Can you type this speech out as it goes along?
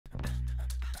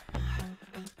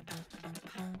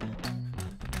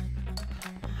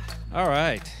All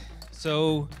right.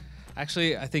 So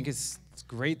actually, I think it's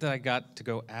great that I got to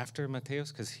go after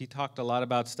Mateos because he talked a lot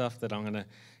about stuff that I'm going to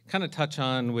kind of touch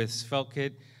on with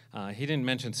SvelteKit. He didn't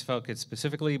mention SvelteKit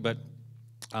specifically, but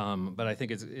I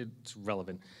think it's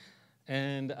relevant.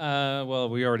 And well,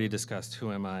 we already discussed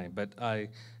who am I, but I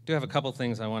do have a couple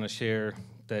things I want to share.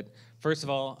 That first of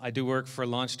all, I do work for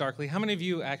LaunchDarkly. How many of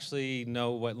you actually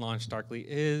know what LaunchDarkly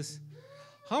is?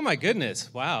 Oh my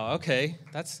goodness! Wow. Okay,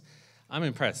 I'm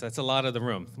impressed. That's a lot of the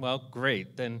room. Well,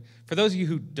 great. Then for those of you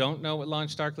who don't know what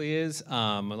LaunchDarkly is,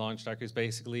 LaunchDarkly is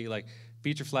basically like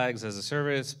feature flags as a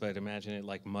service, but imagine it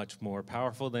like much more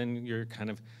powerful than your kind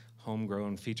of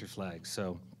homegrown feature flags.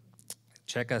 So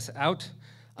check us out.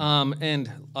 And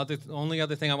only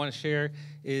other thing I want to share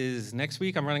is next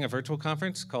week I'm running a virtual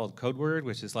conference called CodeWord,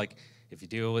 which is like if you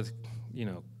deal with,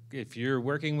 if you're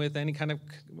working with any kind of,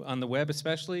 on the web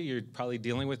especially, you're probably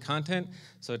dealing with content.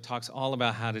 So it talks all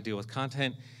about how to deal with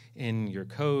content in your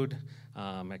code,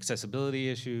 accessibility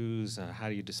issues, how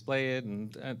do you display it,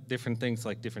 and different things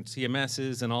like different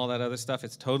CMSs and all that other stuff.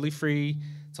 It's totally free.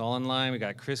 It's all online. We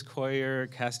got Chris Coyer,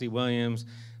 Cassidy Williams,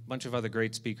 a bunch of other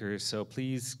great speakers. So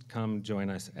please come join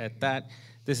us at that.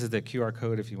 This is the QR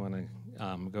code if you want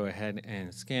to go ahead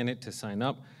and scan it to sign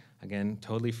up. Again,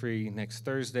 totally free next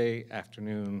Thursday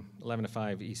afternoon, 11 to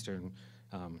 5 Eastern.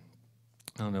 I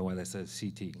don't know why that says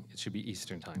CT. It should be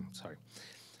Eastern time, sorry.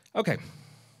 Okay,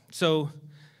 so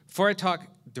before I talk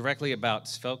directly about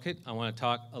SvelteKit, I want to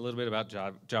talk a little bit about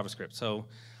JavaScript. So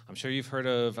I'm sure you've heard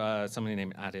of somebody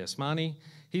named Adi Osmani.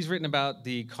 He's written about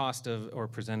the cost of, or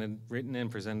written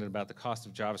and presented about the cost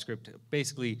of JavaScript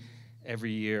basically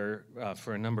every year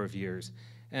for a number of years.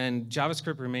 And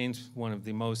JavaScript remains one of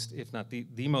the most, if not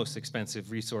the most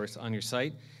expensive resource on your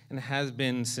site, and has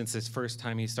been since this first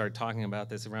time he started talking about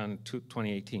this around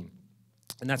 2018.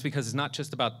 And that's because it's not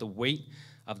just about the weight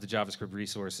of the JavaScript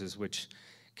resources, which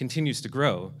continues to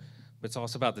grow, but it's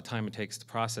also about the time it takes to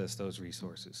process those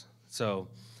resources. So,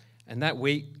 and that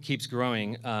weight keeps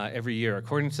growing every year.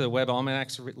 According to the Web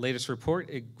Almanac's latest report,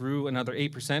 it grew another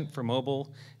 8% for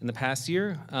mobile in the past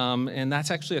year, and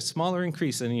that's actually a smaller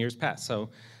increase than in years past. So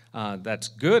that's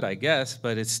good, I guess,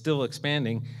 but it's still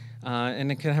expanding,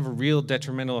 and it can have a real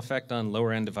detrimental effect on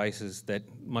lower-end devices that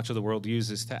much of the world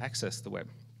uses to access the web.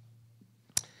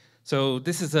 So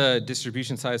this is a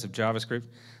distribution size of JavaScript,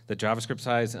 the JavaScript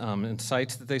size and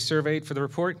sites that they surveyed for the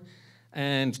report.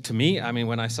 And to me, I mean,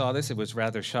 when I saw this, it was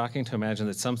rather shocking to imagine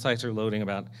that some sites are loading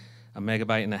about 1.5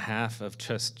 megabytes of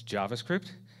just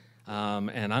JavaScript.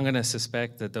 And I'm going to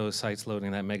suspect that those sites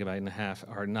loading that 1.5 megabytes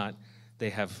are not, they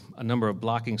have a number of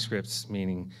blocking scripts,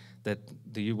 meaning that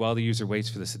while the user waits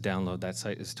for this to download, that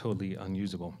site is totally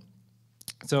unusable.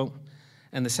 So,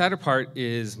 and the sadder part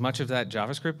is much of that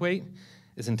JavaScript weight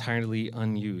is entirely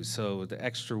unused. So the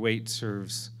extra weight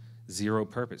serves zero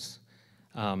purpose.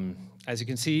 As you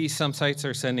can see, some sites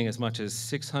are sending as much as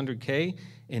 600K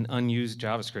in unused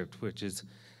JavaScript, which is,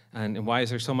 and why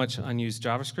is there so much unused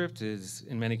JavaScript is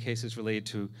in many cases related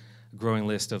to a growing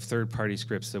list of third-party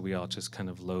scripts that we all just kind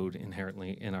of load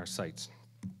inherently in our sites.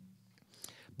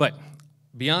 But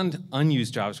beyond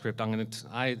unused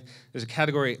JavaScript, there's a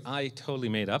category I totally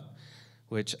made up,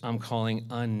 which I'm calling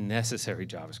unnecessary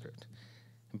JavaScript.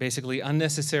 And basically,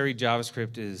 unnecessary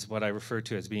JavaScript is what I refer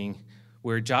to as being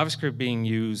where JavaScript being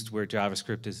used where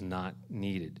JavaScript is not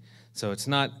needed. So it's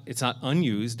not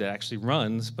unused, it actually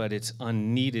runs, but it's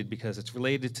unneeded because it's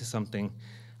related to something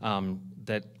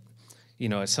that,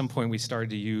 at some point we started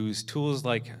to use tools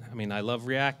like, I mean, I love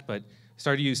React, but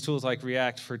started to use tools like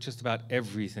React for just about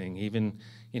everything. Even,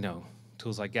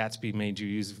 tools like Gatsby made you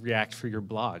use React for your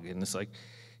blog. And it's like,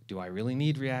 do I really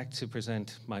need React to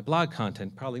present my blog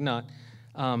content? Probably not.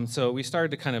 So we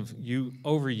started to kind of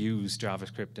overuse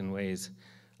JavaScript in ways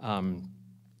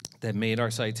that made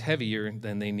our sites heavier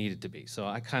than they needed to be. So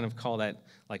I kind of call that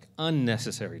like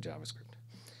unnecessary JavaScript.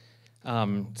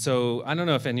 So I don't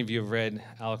know if any of you have read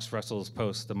Alex Russell's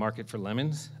post, The Market for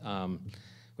Lemons,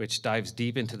 which dives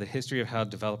deep into the history of how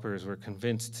developers were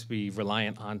convinced to be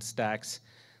reliant on stacks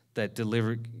that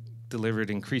delivered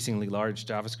increasingly large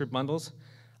JavaScript bundles.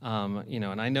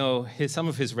 And I know some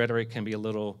of his rhetoric can be a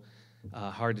little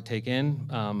hard to take in,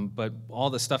 but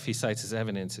all the stuff he cites as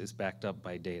evidence is backed up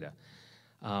by data.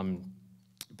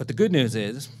 But the good news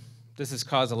is, this has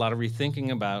caused a lot of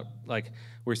rethinking about, like,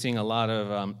 we're seeing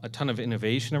a ton of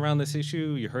innovation around this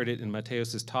issue. You heard it in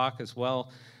Mateos' talk as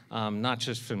well, not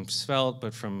just from Svelte,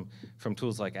 but from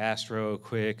tools like Astro,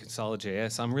 Quick, and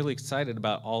SolidJS. I'm really excited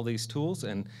about all these tools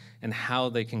and how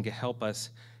they can help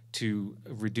us to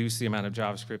reduce the amount of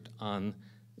JavaScript on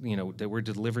that we're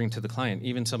delivering to the client.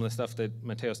 Even some of the stuff that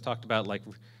Mateos talked about, like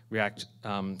React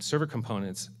server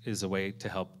components, is a way to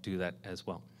help do that as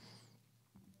well.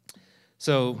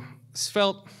 So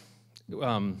Svelte,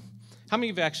 how many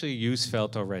of you actually used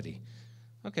Svelte already?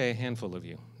 Okay, a handful of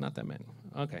you, not that many.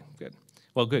 Okay, good.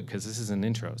 Well, good, because this is an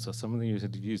intro, so some of you who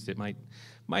have used it I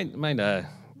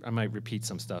might repeat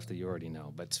some stuff that you already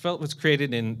know. But Svelte was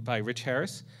created by Rich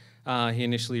Harris. He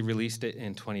initially released it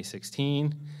in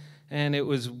 2016, and it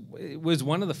was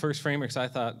one of the first frameworks I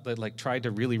thought that tried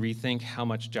to really rethink how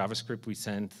much JavaScript we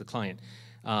send to the client,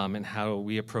 and how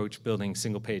we approach building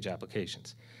single-page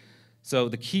applications. So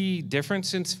the key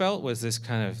difference in Svelte was this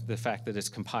kind of the fact that it's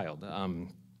compiled.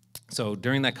 So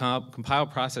during that compile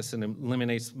process, it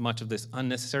eliminates much of this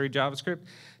unnecessary JavaScript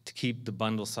to keep the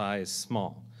bundle size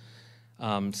small.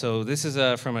 So this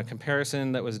is from a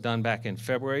comparison that was done back in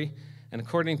February. And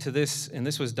according to this, and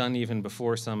this was done even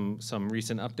before some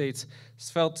recent updates,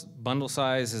 Svelte's bundle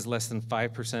size is less than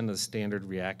 5% of the standard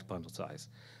React bundle size.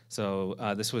 So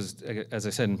this was, as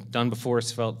I said, done before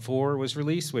Svelte 4 was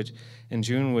released, in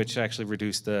June, which actually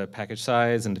reduced the package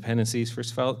size and dependencies for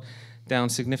Svelte down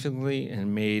significantly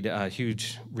and made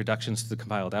huge reductions to the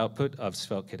compiled output of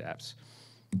SvelteKit apps.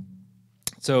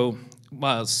 So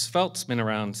while Svelte's been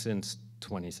around since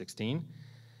 2016,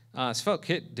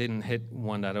 SvelteKit didn't hit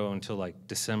 1.0 until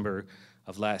December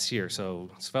of last year. So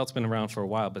Svelte's been around for a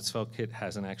while, but SvelteKit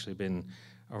hasn't actually been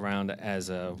around as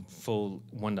a full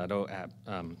 1.0 app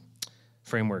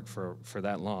framework for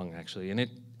that long, actually. And it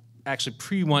actually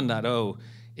pre-1.0,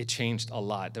 it changed a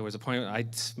lot. There was a point where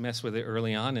I'd mess with it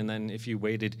early on, and then if you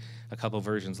waited a couple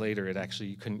versions later,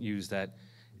 you couldn't use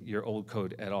your old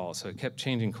code at all. So it kept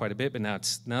changing quite a bit, but now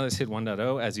it's hit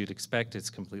 1.0, as you'd expect, it's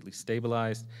completely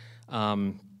stabilized.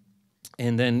 And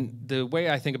then the way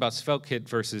I think about SvelteKit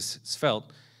versus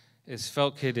Svelte is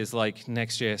SvelteKit is like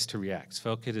Next.js to React.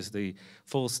 SvelteKit is the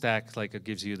full stack, it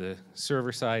gives you the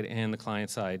server side and the client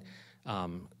side,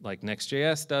 like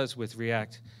Next.js does with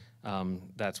React.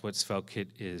 That's what SvelteKit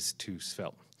is to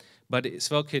Svelte. But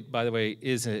SvelteKit, by the way,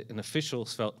 is an official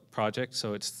Svelte project,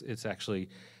 so it's actually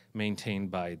maintained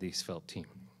by the Svelte team.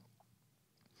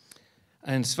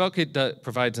 And SvelteKit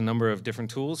provides a number of different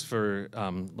tools for,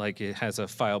 it has a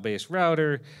file-based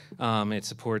router. It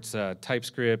supports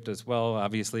TypeScript as well,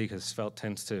 obviously, because Svelte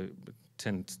tends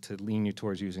to lean you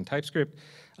towards using TypeScript.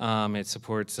 It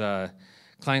supports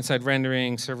client-side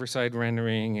rendering, server-side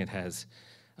rendering. It has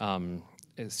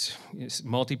it's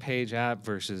multi-page app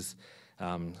versus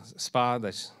SPA.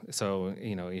 So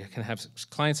you can have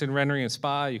client-side rendering and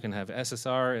SPA. You can have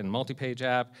SSR and multi-page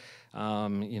app.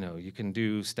 You can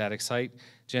do static site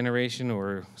generation,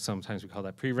 or sometimes we call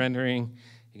that pre-rendering.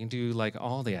 You can do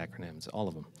all the acronyms, all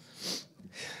of them.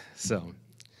 So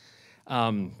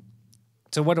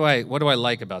what do I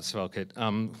like about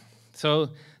SvelteKit? So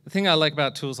the thing I like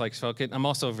about tools like SvelteKit, I'm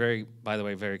also by the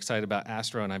way, very excited about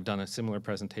Astro, and I've done a similar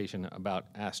presentation about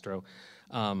Astro,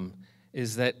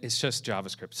 is that it's just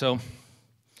JavaScript. So,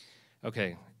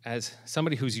 okay, as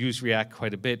somebody who's used React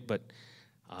quite a bit, but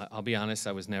I'll be honest,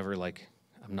 I was never I'm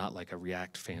not a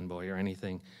React fanboy or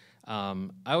anything. I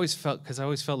always felt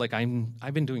like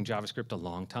I've been doing JavaScript a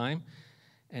long time,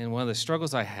 and one of the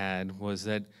struggles I had was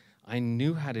that I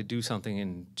knew how to do something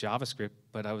in JavaScript,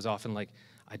 but I was often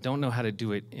I don't know how to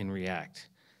do it in React,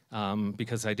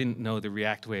 because I didn't know the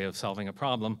React way of solving a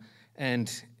problem, and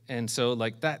so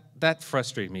that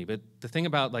frustrated me. But the thing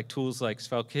about tools like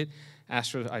SvelteKit,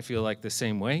 Astro, I feel the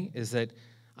same way, is that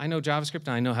I know JavaScript and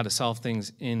I know how to solve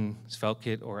things in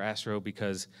SvelteKit or Astro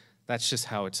because that's just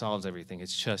how it solves everything.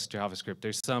 It's just JavaScript.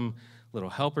 There's some little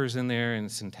helpers in there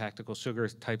and syntactical sugar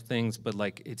type things, but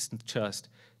it's just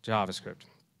JavaScript.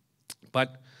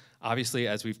 But obviously,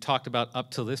 as we've talked about up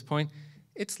till this point,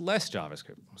 it's less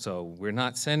JavaScript. So we're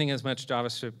not sending as much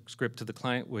JavaScript to the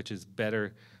client, which is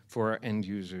better for our end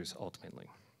users ultimately.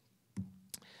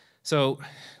 So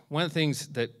one of the things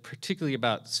that particularly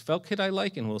about SvelteKit I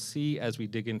like, and we'll see as we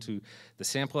dig into the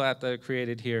sample app that I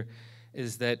created here,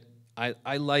 is that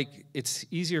I like, it's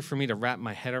easier for me to wrap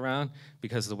my head around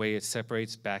because of the way it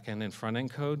separates back-end and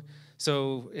front-end code.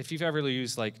 So if you've ever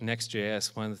used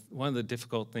Next.js, one of the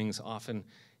difficult things often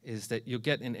is that you'll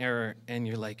get an error and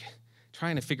you're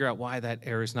trying to figure out why that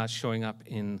error is not showing up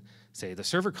in, say, the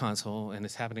server console and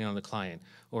it's happening on the client,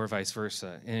 or vice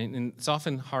versa. And it's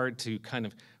often hard to kind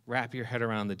of wrap your head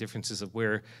around the differences of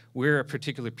where a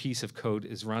particular piece of code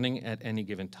is running at any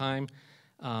given time.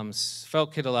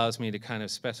 SvelteKit allows me to kind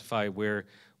of specify where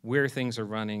things are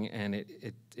running, and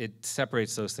it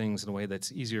separates those things in a way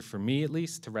that's easier for me, at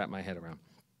least, to wrap my head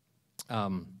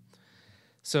around.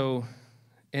 So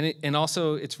and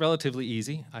also it's relatively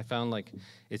easy. I found like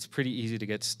it's pretty easy to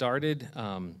get started,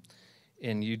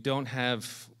 and you don't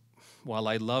have. While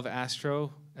I love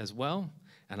Astro as well,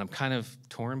 and I'm kind of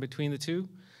torn between the two,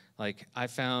 like I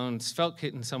found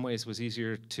SvelteKit in some ways was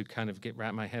easier to kind of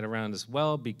wrap my head around as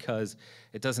well because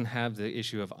it doesn't have the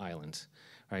issue of islands.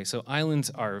 Right, so islands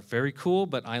are very cool,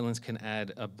 but islands can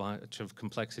add a bunch of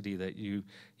complexity that you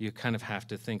kind of have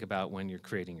to think about when you're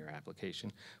creating your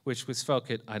application, which with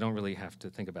SvelteKit, I don't really have to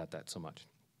think about that so much.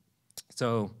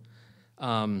 So,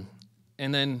 and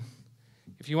then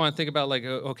if you want to think about like,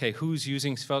 okay, who's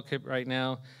using SvelteKit right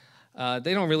now?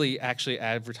 They don't really actually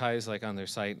advertise like on their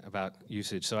site about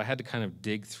usage, so I had to kind of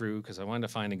dig through because I wanted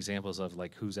to find examples of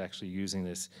like who's actually using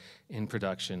this in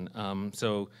production.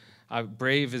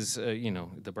 Brave is,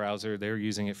 the browser. They're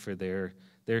using it for their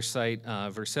site.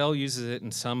 Vercel uses it in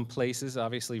some places.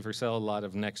 Obviously, Vercel, a lot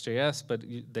of Next.js, but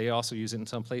they also use it in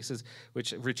some places,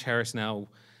 which Rich Harris now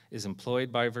is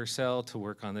employed by Vercel to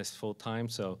work on this full time.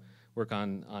 So work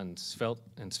on Svelte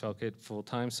and SvelteKit full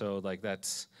time. So like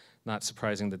that's not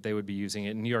surprising that they would be using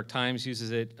it. New York Times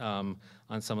uses it on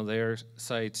some of their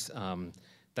sites.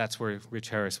 That's where Rich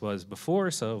Harris was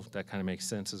before, so that kind of makes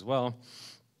sense as well.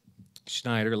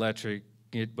 Schneider Electric,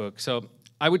 Gitbook. So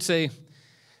I would say,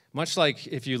 much like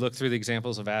if you look through the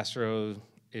examples of Astro,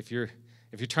 if you're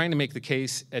trying to make the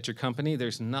case at your company,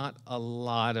 there's not a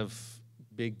lot of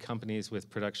big companies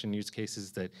with production use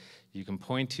cases that you can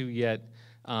point to yet.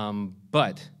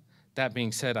 But that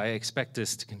being said, I expect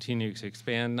this to continue to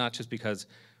expand, not just because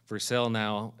Vercel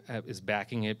now is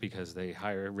backing it because they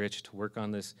hire Rich to work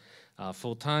on this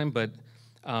full time, but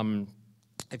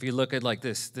if you look at like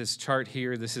this chart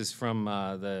here, this is from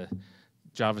the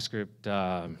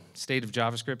JavaScript State of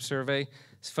JavaScript survey.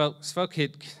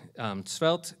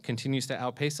 Svelte continues to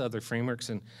outpace other frameworks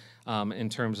in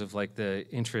terms of like the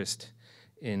interest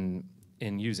in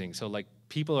using. So like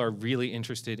people are really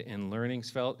interested in learning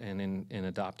Svelte and in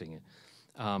adopting it.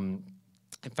 In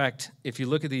fact, if you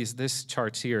look at this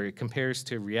charts here, it compares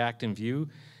to React and Vue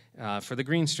for the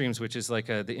green streams, which is like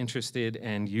the interested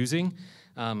and using.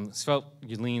 Svelte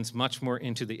leans much more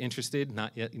into the interested,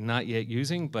 not yet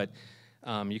using, but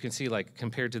you can see like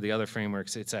compared to the other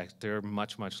frameworks, they're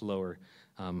much lower.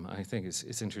 I think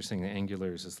it's interesting that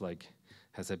Angular's is like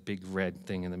has that big red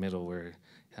thing in the middle where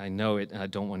I know it and I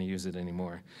don't want to use it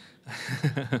anymore.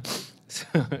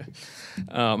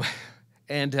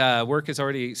 Work has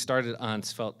already started on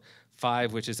Svelte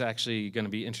 5, which is actually going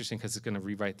to be interesting because it's going to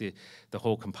rewrite the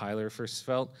whole compiler for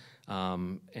Svelte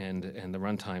and the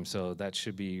runtime. So that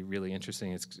should be really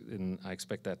interesting. And I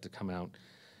expect that to come out.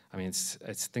 I mean,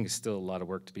 I think it's still a lot of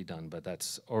work to be done, but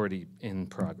that's already in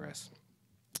progress.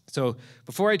 So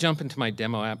before I jump into my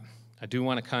demo app, I do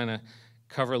want to kind of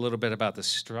cover a little bit about the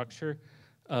structure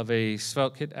of a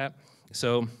SvelteKit app.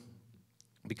 So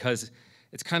because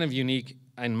it's kind of unique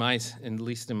at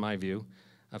least in my view,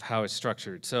 of how it's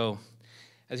structured. So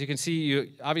as you can see, you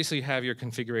obviously have your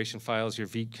configuration files, your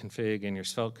vite config and your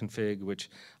svelte config, which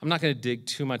I'm not going to dig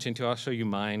too much into. I'll show you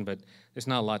mine, but there's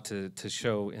not a lot to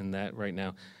show in that right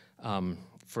now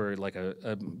for like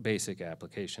a basic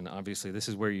application. Obviously, this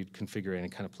is where you configure any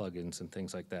kind of plugins and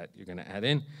things like that you're going to add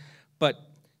in. But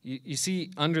you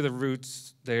see under the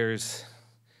roots, there's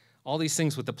all these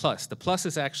things with the plus. The plus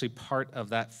is actually part of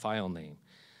that file name.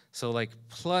 So like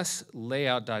plus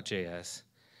layout.js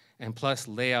and plus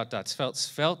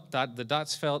layout.svelte. The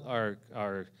 .svelte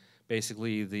are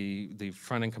basically the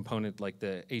front-end component, like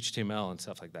the HTML and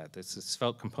stuff like that. It's a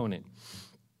Svelte component.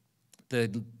 The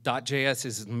 .js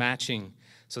is matching,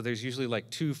 so there's usually like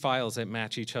two files that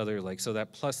match each other, like so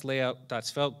that plus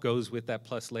layout.svelte goes with that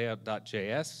plus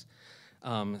layout.js.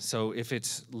 So if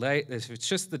it's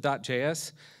just the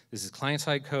 .js, this is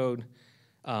client-side code.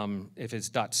 If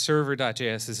it's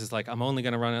 .server.js, this is like, I'm only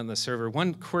going to run it on the server.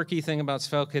 One quirky thing about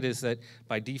SvelteKit is that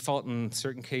by default, in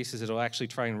certain cases, it'll actually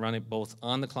try and run it both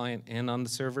on the client and on the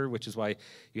server, which is why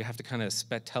you have to kind of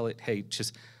tell it, hey,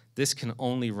 just this can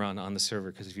only run on the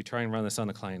server, because if you try and run this on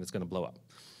the client, it's going to blow up,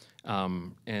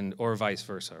 or vice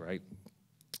versa, right?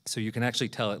 So you can actually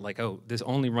tell it like, oh,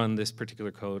 only run this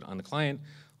particular code on the client,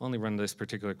 only run this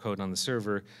particular code on the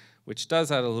server, which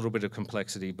does add a little bit of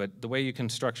complexity, but the way you can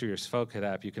structure your SvelteKit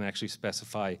app, you can actually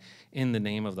specify in the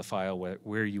name of the file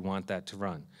where you want that to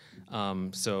run.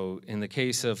 So in the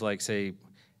case of like say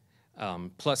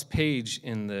plus page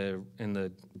in the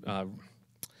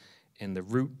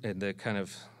root, in the kind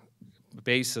of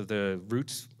base of the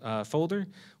roots folder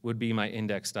would be my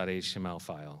index.html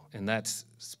file, and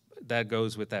that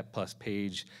goes with that plus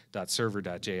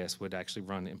page.server.js would actually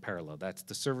run in parallel. That's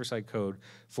the server-side code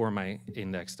for my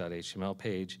index.html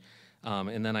page.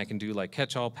 And then I can do like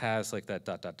catch-all paths like that ..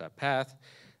 path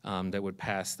that would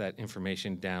pass that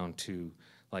information down to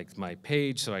like my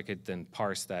page, so I could then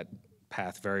parse that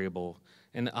path variable.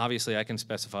 And obviously I can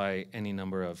specify any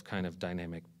number of kind of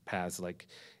dynamic paths, like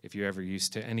if you're ever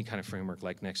used to any kind of framework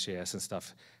like Next.js and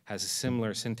stuff, has a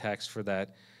similar syntax for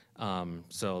that.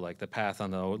 So like the path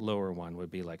on the lower one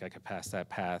would be like I could pass that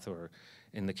path, or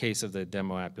in the case of the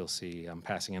demo app, you'll see I'm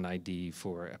passing an ID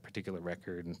for a particular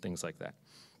record and things like that.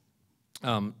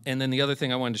 And then the other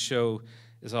thing I wanted to show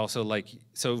is also like,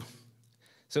 so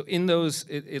in those,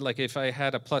 like if I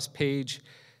had a plus page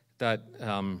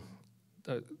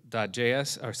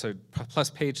 .js, or so plus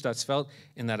page .svelte,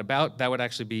 in that about, that would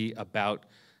actually be about,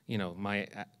 you know, my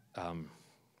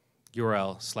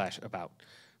URL/about,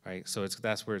 right? So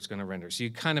that's where it's going to render. So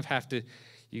you kind of have to,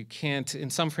 you can't, in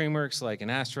some frameworks like in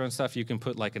Astro and stuff, you can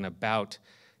put like an about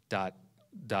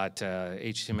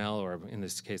 .html, or in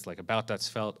this case like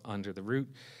about.svelte under the root,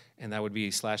 and that would be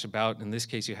 /about. In this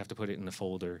case, you have to put it in the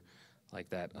folder like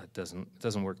that. It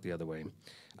doesn't work the other way.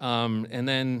 And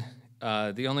then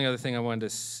the only other thing I wanted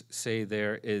to say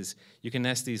there is you can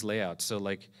nest these layouts. So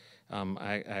like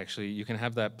you can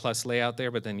have that plus layout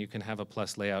there, but then you can have a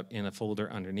plus layout in a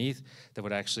folder underneath that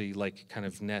would actually like kind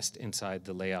of nest inside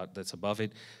the layout that's above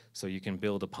it. So you can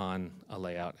build upon a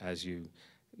layout as you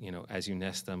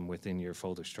nest them within your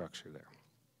folder structure there.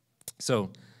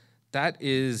 So that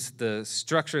is the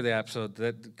structure of the app. So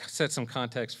that sets some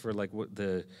context for like what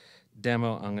the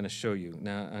demo I'm going to show you.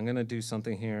 Now I'm going to do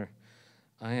something here.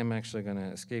 I am actually going to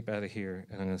escape out of here,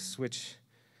 and I'm going to switch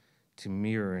to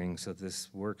mirroring so this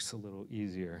works a little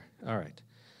easier. All right.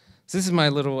 So this is my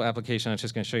little application. I'm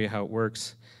just going to show you how it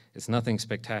works. It's nothing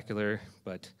spectacular,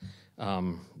 but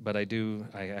I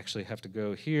actually have to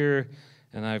go here,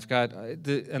 and I've got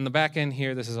in the back end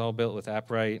here, this is all built with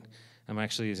AppWrite. I'm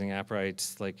actually using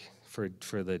AppWrite like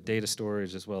for the data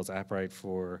storage, as well as AppWrite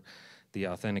for the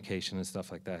authentication and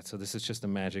stuff like that. So this is just a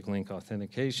magic link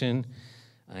authentication.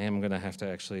 I am going to have to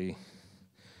actually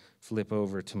flip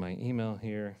over to my email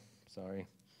here, sorry,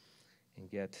 and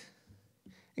get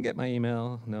my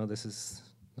email. No, this is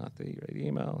not the right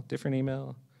email, different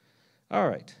email. All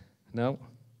right, no,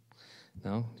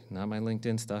 not my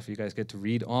LinkedIn stuff. You guys get to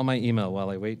read all my email while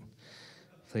I wait.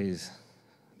 Please,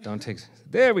 don't take,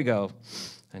 there we go.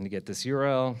 I need to get this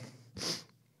URL.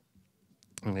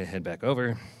 I'm going to head back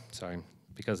over. Sorry,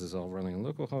 because it's all running on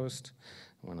localhost.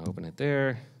 I want to open it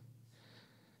there.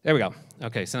 There we go.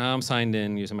 Okay, so now I'm signed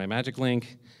in using my magic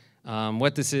link.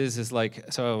 What this is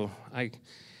like, so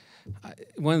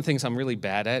one of the things I'm really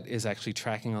bad at is actually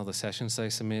tracking all the sessions that I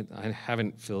submit. I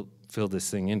haven't filled this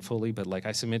thing in fully, but like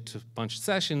I submit a bunch of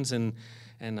sessions, and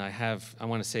I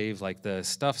want to save like the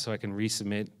stuff so I can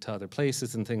resubmit to other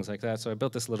places and things like that. So I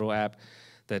built this little app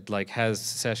that like has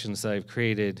sessions that I've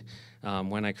created.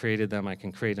 When I created them, I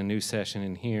can create a new session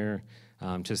in here,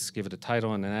 just give it a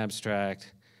title and an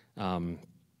abstract.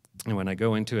 And when I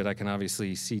go into it, I can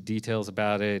obviously see details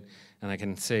about it, and I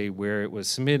can say where it was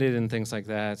submitted and things like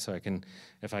that. So I can,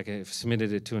 if I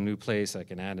submitted it to a new place, I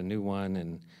can add a new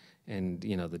one, and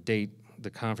you know, the date,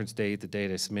 the conference date, the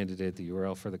date I submitted it, the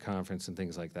URL for the conference, and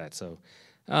things like that. So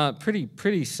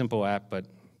pretty simple app, but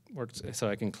works. So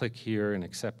I can click here and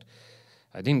accept.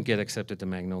 I didn't get accepted to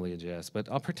Magnolia.js, but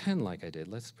I'll pretend like I did.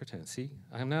 Let's pretend. See,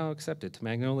 I'm now accepted to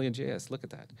Magnolia.js. Look at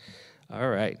that. All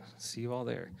right, see you all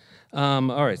there. All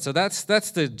right, so that's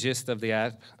the gist of the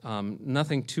app.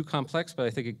 Nothing too complex, but I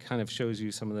think it kind of shows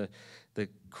you some of the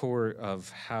core of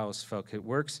how SvelteKit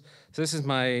works. So this is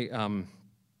my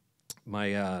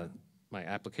my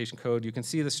application code. You can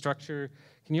see the structure.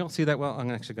 Can you all see that well?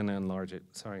 I'm actually going to enlarge it.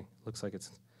 Sorry, looks like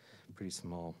it's pretty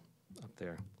small up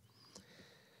there.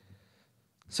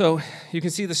 So you can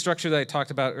see the structure that I talked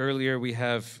about earlier. We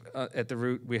have, at the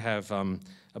root, we have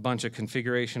a bunch of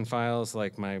configuration files,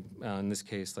 like my, in this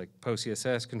case, like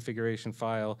PostCSS configuration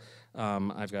file.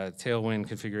 I've got a Tailwind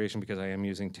configuration because I am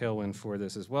using Tailwind for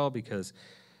this as well, because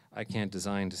I can't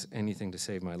design anything to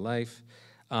save my life.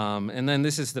 And then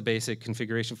this is the basic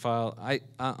configuration file.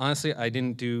 Honestly, I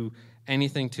didn't do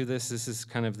anything to this. This is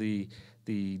kind of the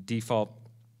default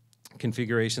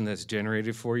configuration that's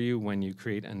generated for you when you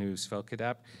create a new SvelteKit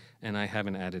app, and I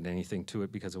haven't added anything to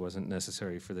it because it wasn't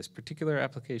necessary for this particular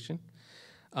application.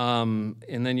 And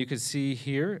then you can see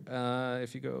here,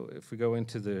 if we go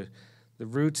into the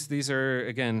roots, these are,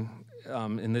 again,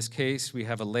 in this case, we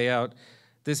have a layout.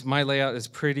 My layout is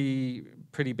pretty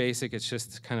basic. It's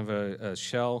just kind of a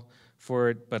shell for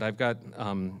it, but I've got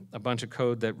a bunch of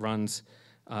code that runs.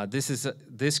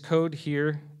 This code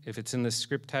here, if it's in the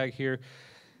script tag here,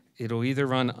 it'll either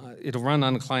run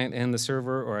on the client and the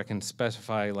server, or I can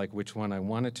specify like which one I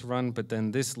want it to run. But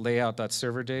then this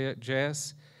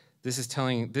layout.server.js,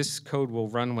 this code will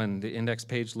run when the index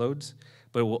page loads,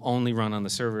 but it will only run on the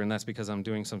server, and that's because I'm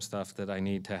doing some stuff that I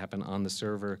need to happen on the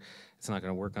server. It's not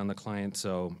going to work on the client,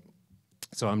 so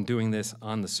I'm doing this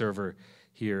on the server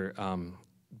here,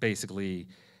 basically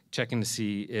checking to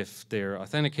see if they're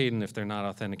authenticated, and if they're not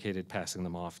authenticated, passing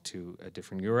them off to a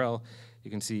different URL.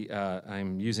 You can see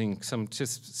I'm using some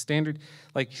just standard,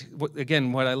 like,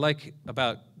 again, what I like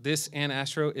about this and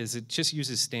Astro is it just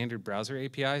uses standard browser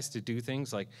APIs to do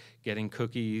things like getting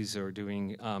cookies or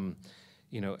doing,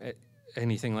 you know,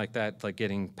 anything like that, like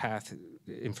getting path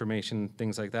information,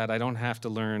 things like that. I don't have to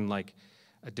learn like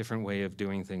a different way of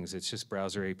doing things. It's just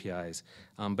browser APIs.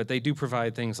 But they do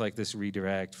provide things like this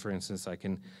redirect. For instance, I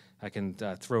can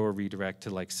throw a redirect to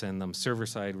like send them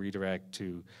server-side redirect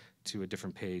to a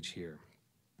different page here.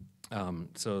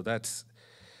 So that's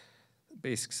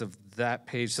basics of that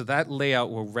page. So that layout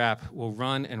will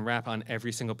run and wrap on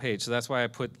every single page. So that's why I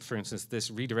put, for instance, this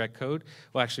redirect code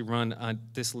will actually run on,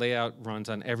 this layout runs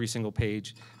on every single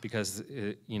page, because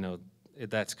you know,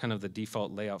 that's kind of the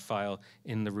default layout file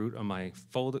in the root of my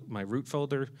root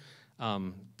folder,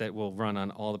 that will run on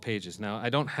all the pages. Now, I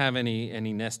don't have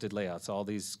any nested layouts. All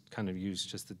these kind of use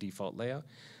just the default layout.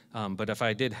 But if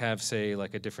I did have, say,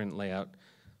 like a different layout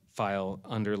file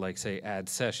under, like, say, add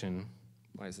session,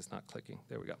 why is this not clicking?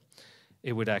 There we go.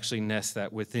 It would actually nest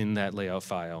that within that layout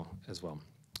file as well.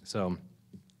 So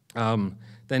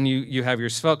then you have your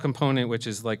Svelte component, which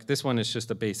is like, this one is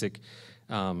just a basic,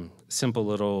 simple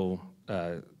little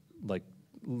like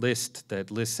list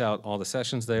that lists out all the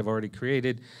sessions that I've already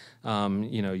created.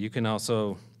 You know, you can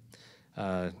also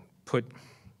put,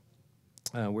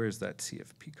 where's that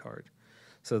CFP card?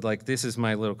 So like, this is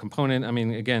my little component. I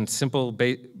mean, again, simple,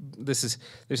 there's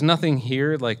nothing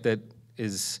here like that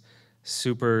is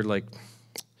super like,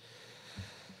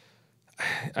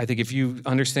 I think if you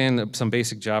understand some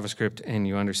basic JavaScript and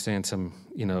you understand some,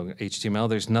 you know, HTML,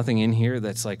 there's nothing in here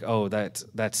that's like, oh, that's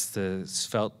the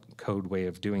Svelte code way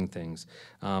of doing things.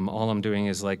 All I'm doing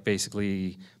is like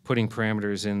basically putting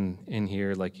parameters in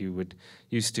here like you would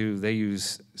used to. They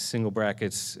use single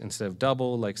brackets instead of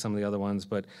double like some of the other ones,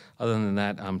 but other than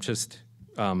that,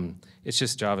 it's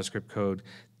just JavaScript code.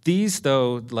 These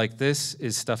though, like this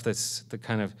is stuff that's the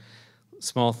kind of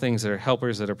small things that are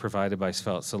helpers that are provided by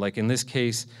Svelte. So like in this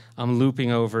case, I'm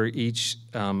looping over each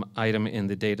item in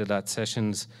the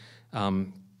data.sessions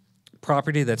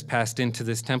property that's passed into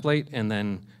this template, and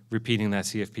then repeating that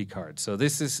CFP card. So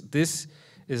this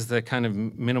is the kind of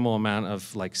minimal amount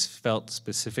of like Svelte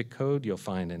specific code you'll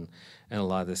find in a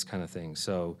lot of this kind of thing.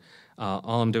 So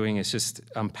all I'm doing is just,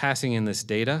 I'm passing in this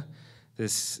data.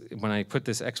 When I put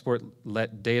this export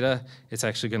let data, it's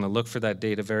actually going to look for that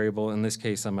data variable. In this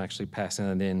case, I'm actually passing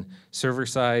it in server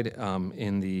side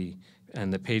in the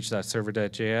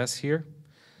page.server.js here.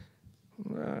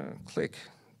 Click.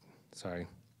 Sorry,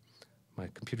 my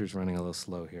computer's running a little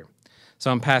slow here.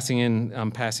 So I'm passing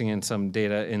in some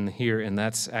data in here, and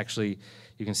that's actually,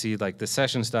 you can see like the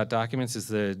sessions.documents is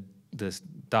the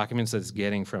documents that it's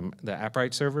getting from the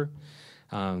AppWrite server.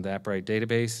 The AppWrite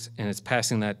database, and it's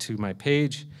passing that to my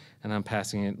page, and I'm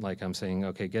passing it like I'm saying,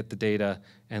 okay, get the data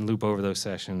and loop over those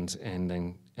sessions, and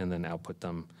then output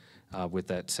them with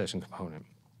that session component.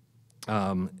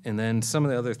 And then some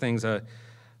of the other things I'll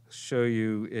show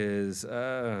you is,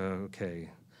 okay,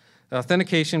 the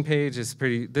authentication page is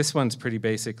this one's pretty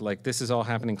basic. Like this is all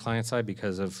happening client side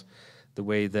because of the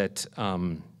way that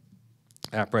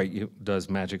AppWrite does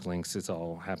magic links. It's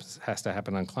all has to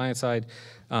happen on client side.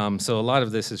 So a lot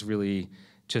of this is really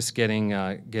just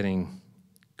getting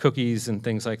cookies and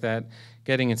things like that,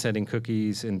 getting and sending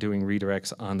cookies and doing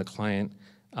redirects on the client.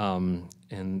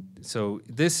 And so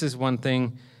this is one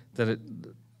thing that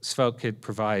SvelteKit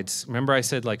provides. Remember I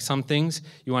said like some things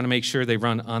you want to make sure they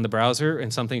run on the browser,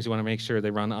 and some things you want to make sure they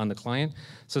run on the client.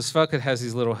 So SvelteKit has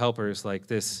these little helpers like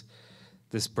this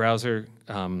browser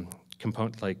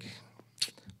component, like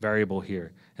variable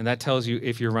here, and that tells you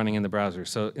if you're running in the browser.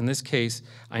 So in this case,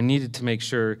 I needed to make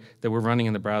sure that we're running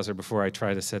in the browser before I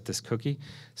try to set this cookie.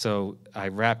 So I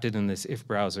wrapped it in this if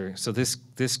browser. So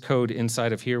this code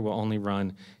inside of here will only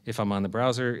run if I'm on the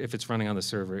browser. If it's running on the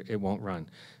server, it won't run.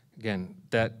 Again,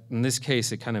 that in this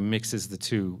case, it kind of mixes the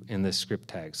two in this script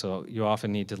tag. So you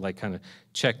often need to like kind of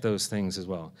check those things as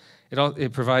well.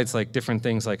 It provides like different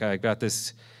things. Like I got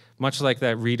this, much like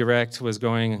that redirect was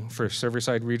going for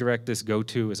server-side redirect, this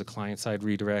go-to is a client-side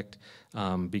redirect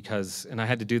and I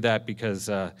had to do that because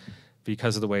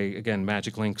because of the way, again,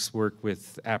 magic links work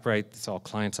with AppWrite, it's all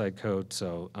client-side code,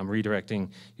 so I'm redirecting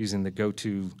using the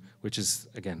goto, which is,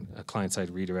 again, a client-side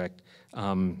redirect.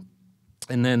 And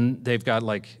then they've got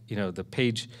like, the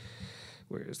page,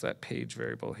 where is that page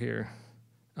variable here?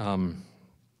 Oh,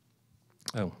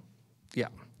 yeah.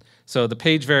 So the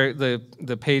page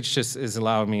the page just is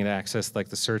allowing me to access like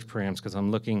the search params because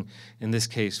I'm looking in this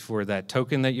case for that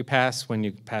token that you pass when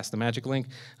you pass the magic link.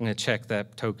 I'm going to check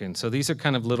that token. So these are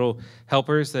kind of little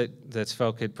helpers that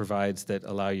SvelteKit provides that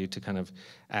allow you to kind of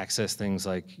access things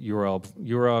like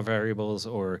URL variables,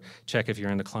 or check if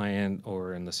you're in the client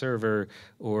or in the server,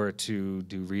 or to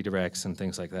do redirects and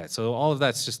things like that. So all of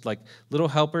that's just like little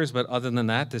helpers, but other than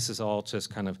that, this is all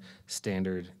just kind of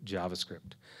standard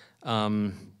JavaScript.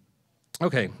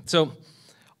 Okay, so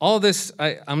all of this,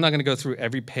 I'm not going to go through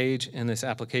every page in this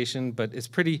application, but it's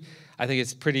I think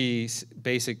it's pretty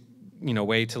basic,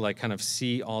 way to like kind of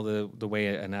see all the way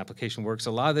an application works.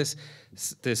 A lot of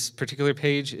this particular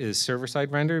page is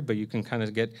server-side rendered, but you can kind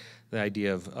of get the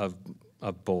idea of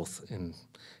both. And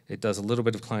it does a little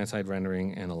bit of client-side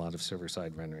rendering and a lot of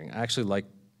server-side rendering. I actually like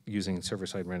using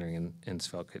server-side rendering in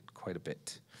SvelteKit quite a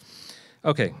bit.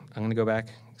 Okay, I'm going to go back,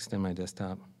 extend my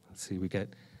desktop. Let's see, we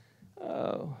get.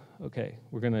 Oh, okay.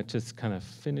 We're going to just kind of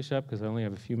finish up because I only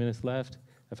have a few minutes left.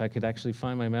 If I could actually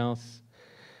find my mouse.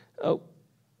 Oh,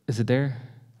 is it there?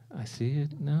 I see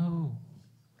it. No.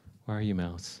 Where are you,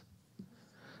 mouse?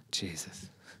 Jesus.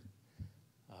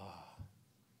 Oh.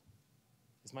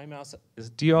 Is my mouse?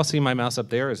 Do you all see my mouse up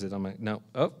there? Or is it on my? No.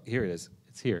 Oh, here it is.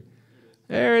 It's here.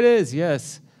 There it is.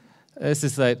 Yes. This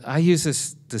is like I use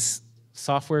this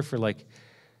software for like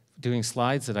doing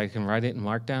slides that I can write it in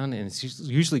Markdown, and it's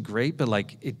usually great, but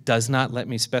like it does not let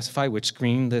me specify which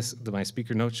screen my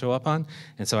speaker notes show up on,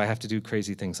 and so I have to do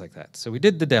crazy things like that. So we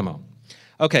did the demo.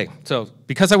 Okay, so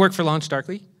because I work for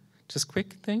LaunchDarkly, just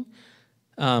quick thing,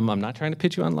 I'm not trying to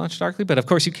pitch you on LaunchDarkly, but of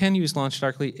course you can use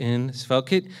LaunchDarkly in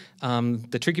SvelteKit.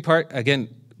 The tricky part, again,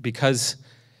 because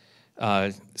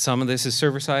some of this is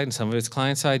server-side and some of it's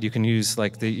client-side. You can use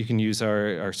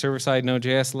our server-side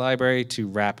Node.js library to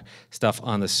wrap stuff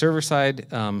on the server side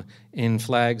in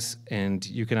flags, and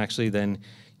you can actually then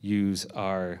use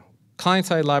our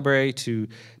client-side library to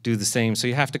do the same. So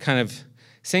you have to kind of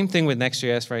same thing with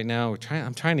Next.js right now.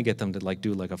 I'm trying to get them to like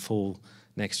do like a full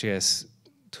Next.js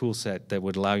tool set that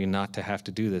would allow you not to have to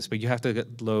do this, but you have to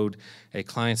load a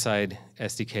client-side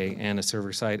SDK and a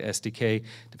server-side SDK,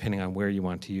 depending on where you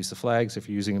want to use the flags. If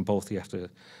you're using them both, you have to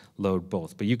load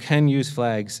both. But you can use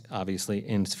flags, obviously,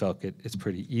 in SvelteKit. It's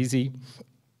pretty easy.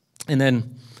 And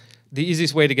then the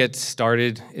easiest way to get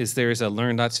started is there's a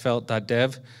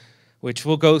learn.svelte.dev, which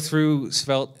will go through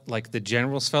Svelte, like the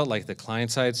general Svelte, like the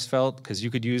client-side Svelte, because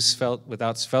you could use Svelte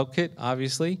without SvelteKit,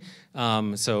 obviously.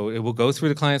 So it will go through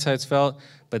the client-side Svelte,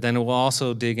 but then it will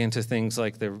also dig into things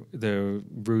like the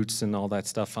roots and all that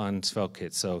stuff on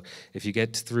SvelteKit. So if you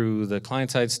get through the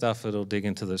client-side stuff, it'll dig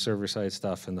into the server-side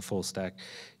stuff and the full stack,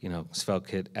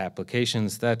 SvelteKit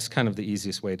applications. That's kind of the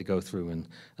easiest way to go through and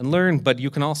learn. But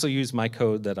you can also use my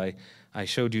code that I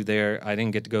showed you there. I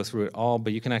didn't get to go through it all,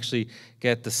 but you can actually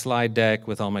get the slide deck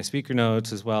with all my speaker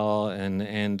notes as well,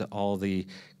 and all the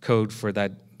code for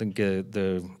that. In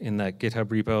that GitHub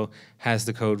repo has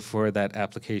the code for that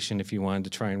application if you wanted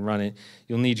to try and run it.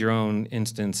 You'll need your own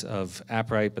instance of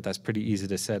AppWrite, but that's pretty easy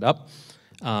to set up.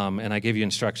 And I give you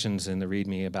instructions in the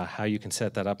README about how you can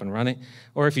set that up and run it.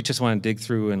 Or if you just want to dig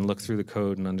through and look through the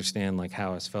code and understand like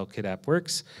how a SvelteKit app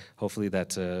works, hopefully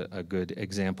that's a good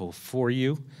example for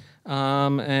you.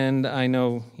 And I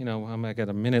know, I got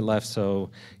a minute left,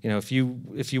 so, if you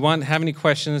have any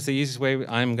questions, the easiest way,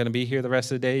 I'm going to be here the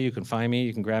rest of the day. You can find me,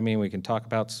 you can grab me, and we can talk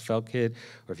about SvelteKit.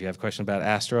 Or if you have a question about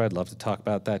Astro, I'd love to talk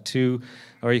about that too.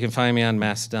 Or you can find me on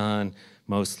Mastodon,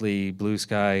 mostly, Blue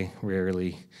Sky,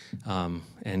 rarely,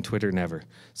 and Twitter, never.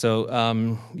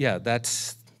 So, yeah,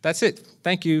 that's it.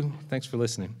 Thank you. Thanks for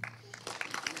listening.